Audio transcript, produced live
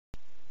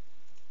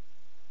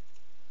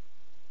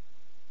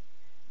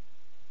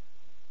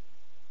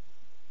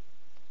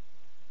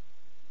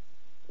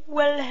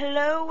Well,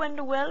 hello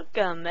and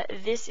welcome.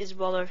 This is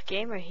Waldorf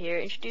Gamer here,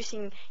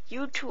 introducing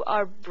you to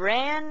our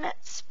brand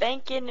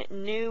spanking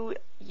new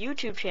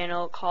YouTube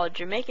channel called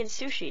Jamaican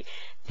Sushi.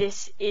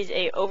 This is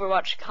a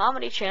Overwatch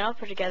comedy channel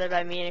put together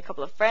by me and a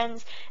couple of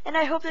friends, and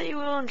I hope that you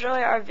will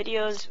enjoy our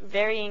videos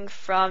varying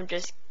from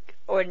just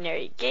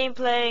ordinary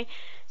gameplay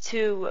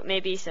to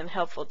maybe some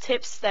helpful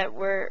tips that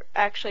we're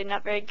actually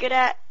not very good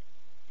at,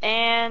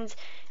 and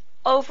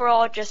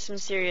overall just some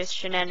serious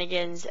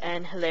shenanigans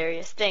and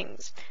hilarious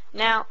things.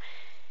 Now,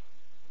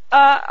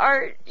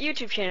 our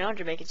YouTube channel,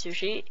 Jamaican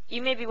Sushi,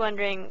 you may be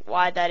wondering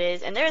why that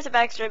is, and there is a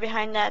backstory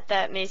behind that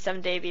that may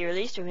someday be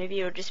released, or maybe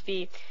it'll just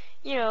be,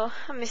 a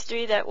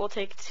mystery that we'll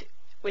take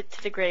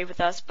to the grave with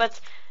us. But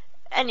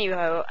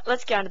anyhow,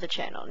 let's get onto the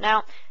channel.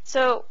 Now,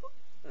 so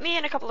me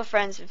and a couple of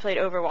friends have played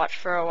Overwatch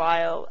for a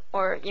while,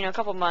 or a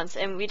couple months,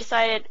 and we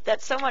decided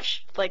that so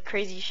much like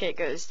crazy shit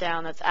goes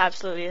down that's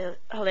absolutely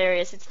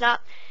hilarious.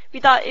 We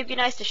thought it'd be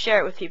nice to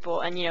share it with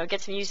people and get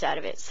some use out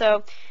of it.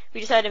 So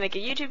we decided to make a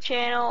YouTube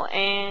channel,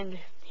 and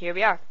here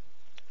we are.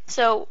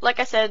 So like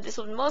I said, this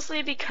will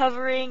mostly be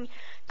covering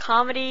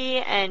comedy,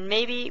 and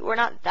maybe we're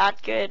not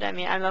that good. I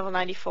mean, I'm level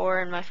 94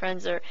 and my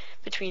friends are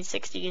between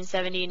 60 and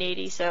 70 and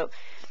 80, so,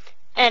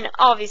 and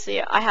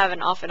obviously I have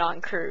an off and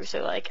on crew,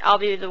 so like I'll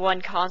be the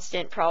one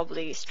constant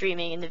probably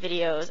streaming in the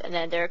videos, and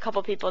then there are a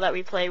couple people that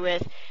we play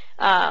with.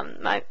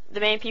 The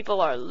main people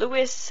are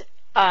Lewis,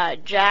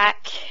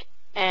 Jack,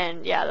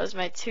 and yeah, those are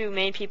my two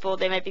main people.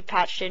 They might be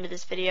patched into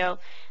this video,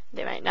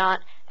 they might not.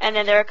 And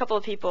then there are a couple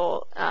of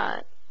people,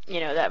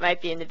 that might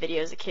be in the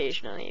videos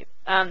occasionally.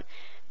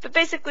 But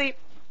basically,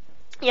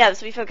 yeah, this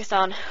will be focused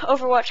on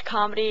Overwatch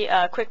comedy,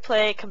 quick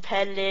play,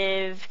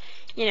 competitive,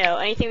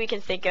 anything we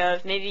can think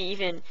of. Maybe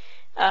even,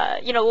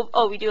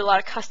 we do a lot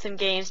of custom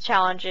games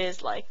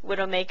challenges, like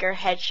Widowmaker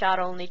headshot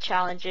only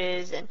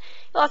challenges, and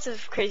lots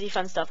of crazy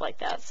fun stuff like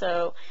that.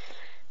 So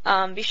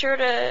be sure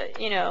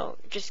to,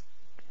 just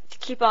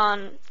keep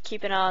on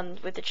keeping on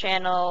with the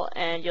channel,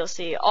 and you'll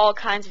see all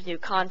kinds of new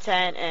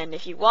content. And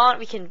if you want,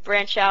 we can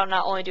branch out,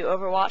 not only do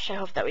Overwatch. I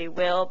hope that we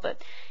will,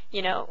 but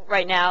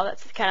right now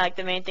that's kind of like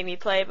the main thing we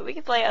play, but we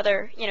can play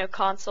other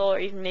console or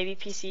even maybe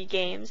PC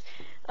games.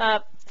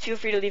 Feel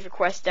free to leave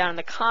requests down in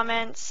the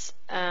comments.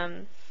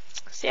 So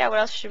yeah, what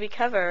else should we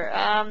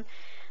cover?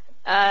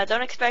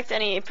 Don't expect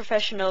any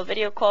professional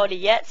video quality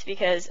yet,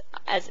 because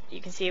as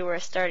you can see, we're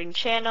a starting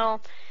channel.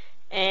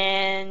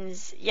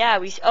 And yeah,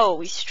 we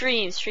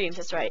streams,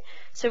 that's right.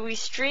 So we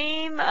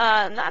stream,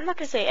 I'm not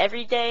gonna say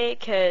every day,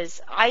 because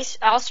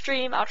I'll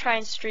try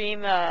and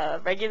stream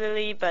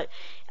regularly, but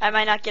I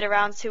might not get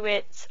around to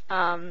it.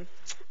 And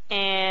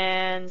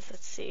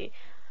let's see,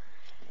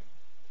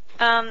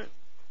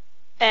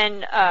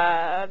 and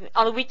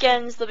on the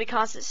weekends there'll be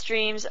constant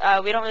streams.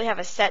 We don't really have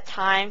a set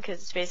time,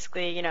 because it's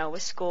basically,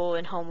 with school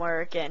and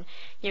homework, and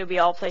we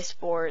all play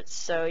sports,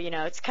 so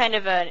it's kind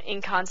of an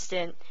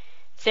inconstant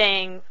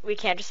thing. We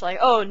can't just like,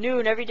 oh,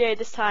 noon every day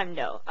this time.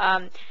 No.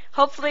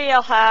 Hopefully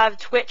I'll have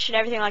Twitch and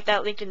everything like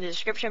that linked in the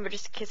description, but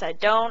just in case I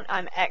don't,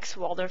 I'm X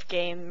Waldorf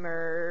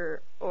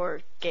Gamer,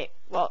 or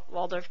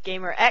Waldorf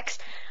Gamer X.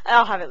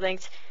 I'll have it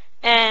linked.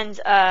 And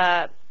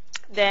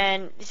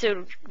then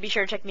so be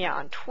sure to check me out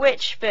on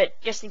Twitch.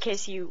 But just in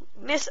case you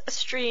miss a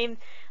stream,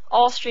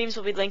 all streams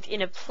will be linked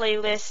in a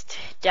playlist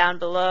down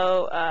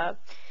below.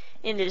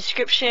 In the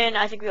description.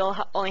 I think we'll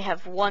only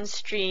have one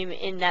stream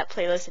in that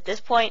playlist at this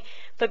point,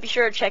 but be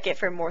sure to check it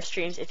for more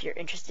streams if you're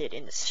interested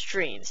in the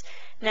streams.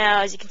 Now,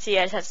 as you can see,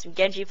 I just have some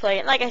Genji play,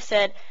 and like I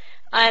said,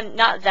 I'm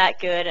not that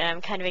good, and I'm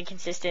kind of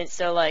inconsistent,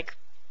 so like,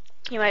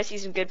 you might see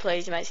some good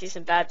plays, you might see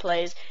some bad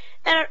plays,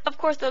 and of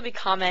course there'll be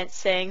comments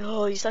saying,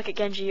 oh, you suck at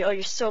Genji, oh,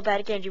 you're so bad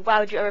at Genji, why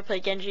would you ever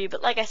play Genji?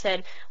 But like I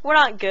said, we're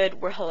not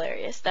good, we're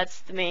hilarious. That's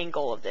the main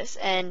goal of this.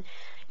 And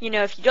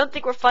if you don't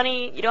think we're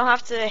funny, you don't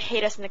have to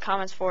hate us in the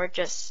comments for it,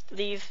 just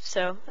leave.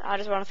 So I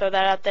just want to throw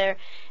that out there.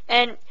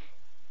 And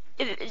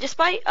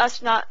despite us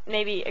not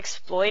maybe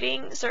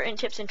exploiting certain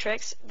tips and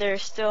tricks, there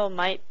still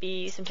might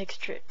be some tips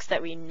and tricks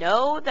that we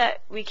know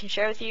that we can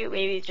share with you,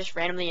 maybe just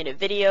randomly in a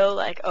video,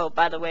 like, oh,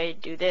 by the way,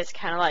 do this,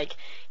 kind of like,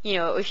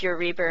 if you're a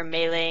Reaper,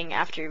 meleeing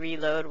after you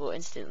reload will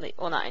instantly,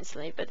 well, not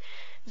instantly, but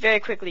very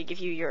quickly give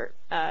you your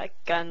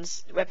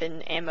guns,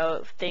 weapon,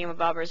 ammo,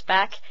 thingamabobbers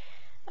back.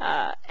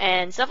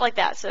 And stuff like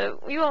that.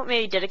 So we won't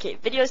maybe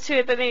dedicate videos to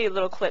it, but maybe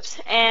little clips.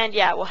 And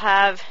yeah, we'll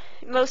have,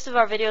 most of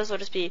our videos will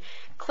just be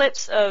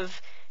clips of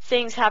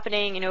things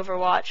happening in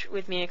Overwatch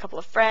with me and a couple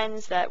of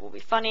friends that will be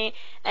funny.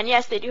 And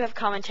yes, they do have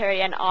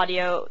commentary and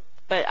audio,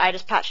 but I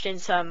just patched in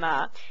some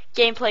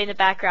gameplay in the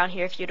background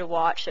here for you to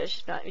watch. So it's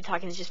just not me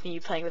talking, it's just me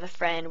playing with a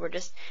friend. We're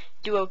just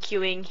duo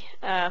queuing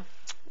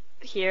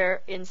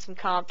here in some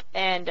comp,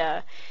 and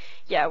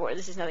yeah,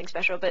 this is nothing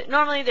special, but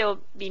normally there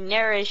will be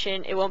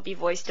narration, it won't be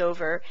voiced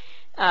over,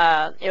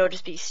 it'll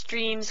just be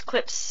streams,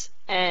 clips,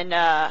 and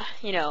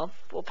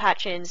we'll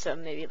patch in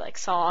some maybe like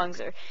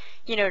songs, or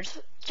just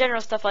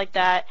general stuff like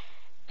that.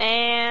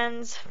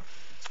 And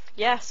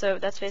yeah, so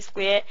that's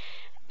basically it.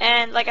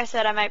 And like I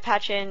said, I might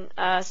patch in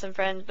some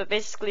friends, but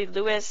basically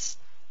Lewis,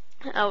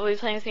 will be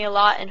playing with me a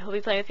lot, and who'll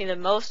be playing with me the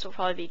most will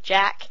probably be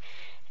Jack,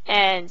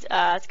 and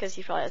that's because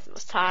he probably has the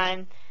most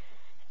time.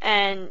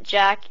 And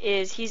Jack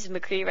he's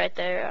McCree right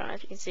there. I don't know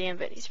if you can see him,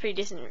 but he's pretty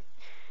decent.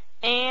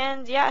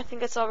 And yeah, I think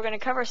that's all we're going to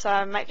cover, so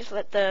I might just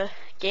let the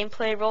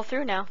gameplay roll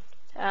through now.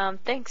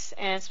 Thanks,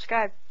 and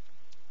subscribe.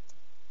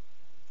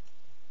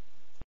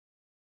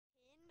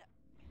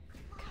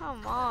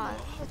 Come on,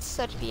 that's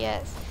such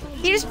BS.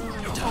 He just, oh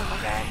my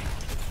god,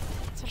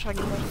 such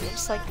fucking bullshit.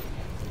 Just like,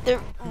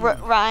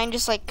 Ryan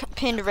just like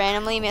pinned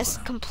randomly,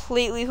 missed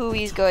completely who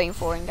he's going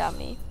for and got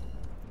me.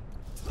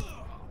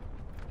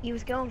 He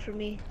was going for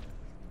me.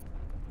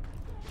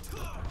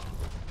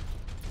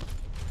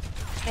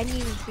 I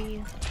didn't even see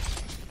you.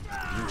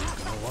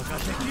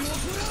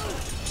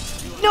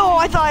 No,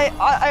 I thought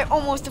I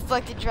almost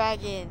deflected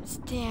dragons.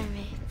 Damn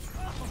it.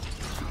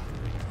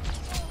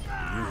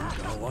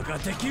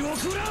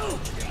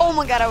 Oh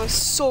my god, I was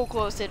so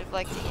close to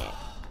deflecting it.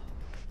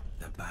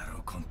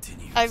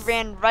 I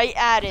ran right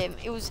at him.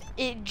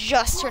 It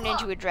just turned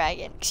into a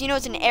dragon. Cause you know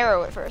it's an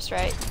arrow at first,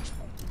 right?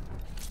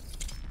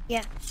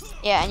 Yeah.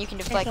 Yeah, and you can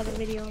deflect I saw the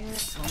video on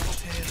that.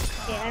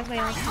 Yeah, I have my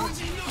own.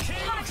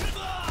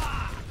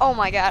 Oh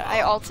my god,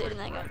 I ulted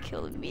and I got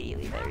killed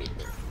immediately by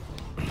Reaper.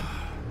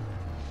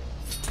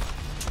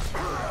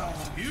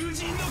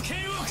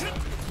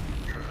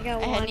 I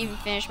hadn't even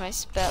finished my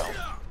spell.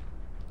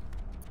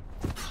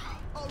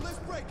 Oh, let's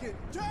break it.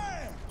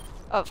 Damn!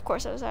 Oh, of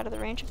course I was out of the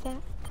range of that.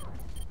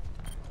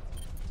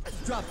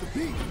 Drop the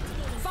beat.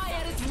 Fire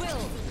at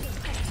will.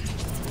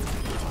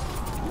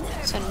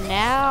 So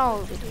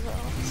now the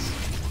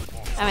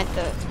develops. I meant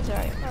the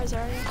Zarya.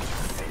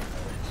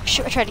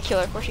 Shoot, I tried to kill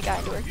her before she got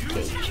into her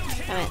cage.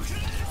 I meant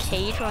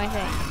cage, what am I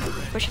saying?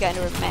 Before she got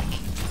into her mech.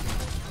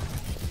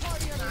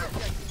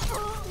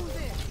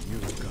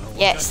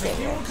 Yes, there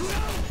we go.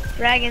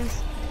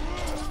 Dragons.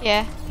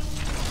 Yeah.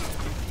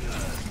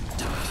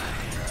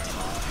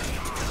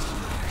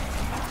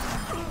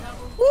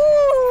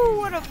 Woo!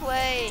 What a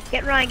play!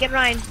 Get Ryan, get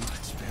Ryan.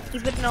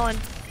 He's with no one.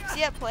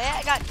 See that play?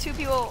 I got two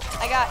people.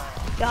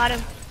 Got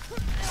him.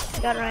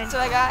 Got Ryan. So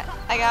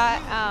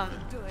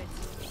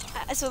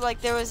so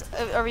like there was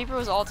a Reaper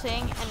was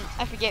ulting, and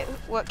I forget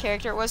what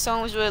character it was.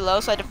 Someone was really low,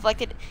 so I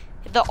deflected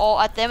the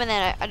ult at them, and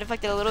then I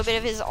deflected a little bit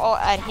of his ult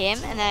at him,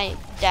 and then I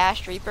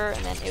dashed Reaper,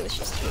 and then it was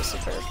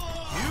superb.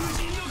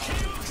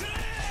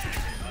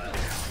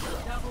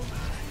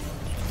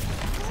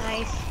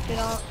 Nice. Good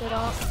ult, good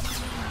ult.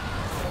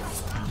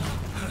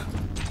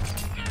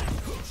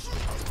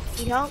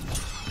 Need help?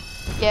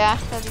 Yeah,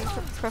 that'd be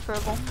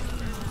preferable.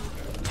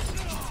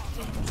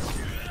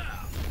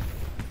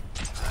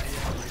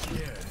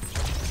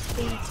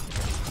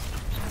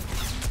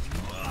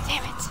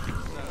 Damn it.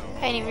 I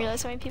didn't even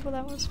realize how many people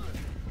that was.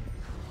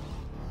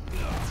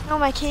 Oh,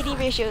 my KD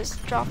ratio is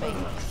dropping.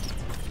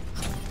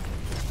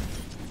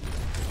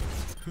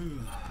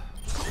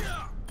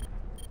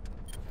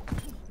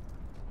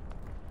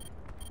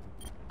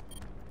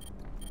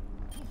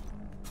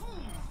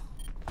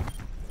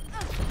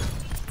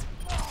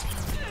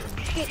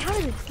 Shit, how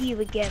did the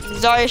diva get me?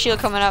 Zarya shield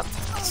coming up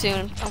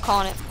soon. I'm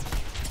calling it.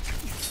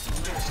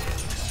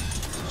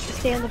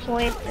 Stay on the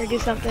point or do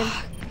something.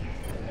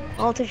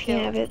 Alt if you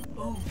have it.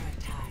 No,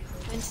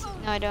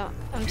 I don't.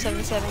 I'm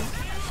 77.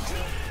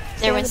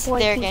 Stay on the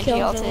point, There keep again, he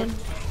killing ulted. someone.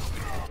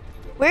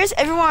 Where's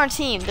everyone on our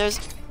team?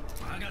 There's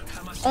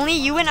only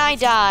you and I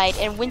died,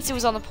 and Winston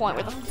was on the point.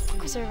 Where the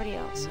fuck was everybody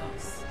else?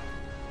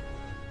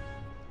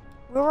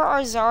 Where were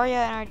our Zarya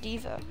and our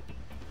Diva?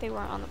 They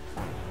weren't on the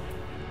point.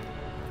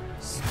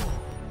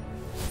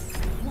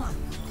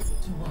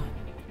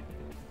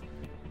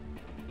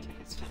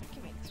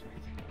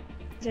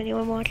 Is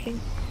anyone watching?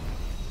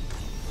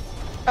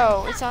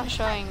 Oh, it's not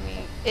showing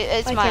me.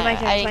 It's My mine.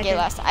 turn, I didn't my get turn.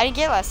 last time. I didn't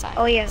get last time.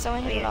 Oh yeah.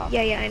 Someone hit it off.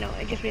 Yeah, I know.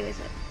 I just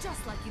realized it.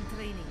 Just like in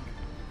training.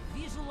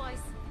 Visualize,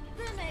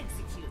 then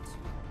execute.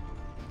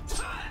 It's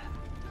not.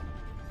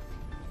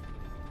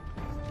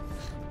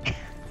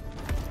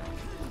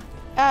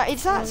 Oh,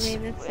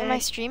 man, that's Am I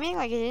sad. streaming?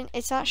 Like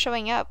it's not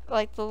showing up.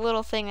 Like the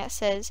little thing that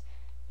says,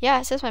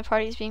 yeah, it says my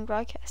party is being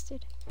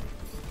broadcasted.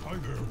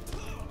 Let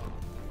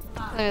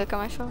me look on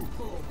my phone.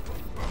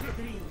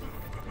 3,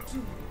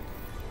 2,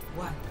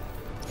 1.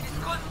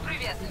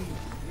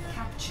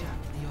 Capture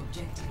the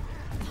objective.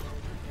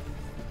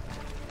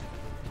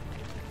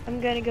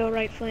 I'm gonna go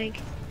right flank.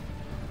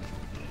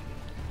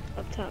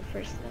 Up top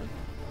first though.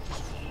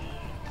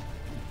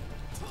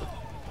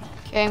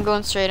 Okay, I'm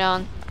going straight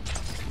on.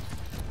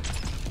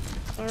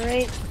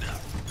 Alright.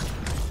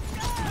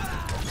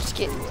 Just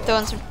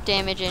throwing some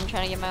damage in,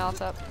 trying to get my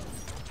ult up.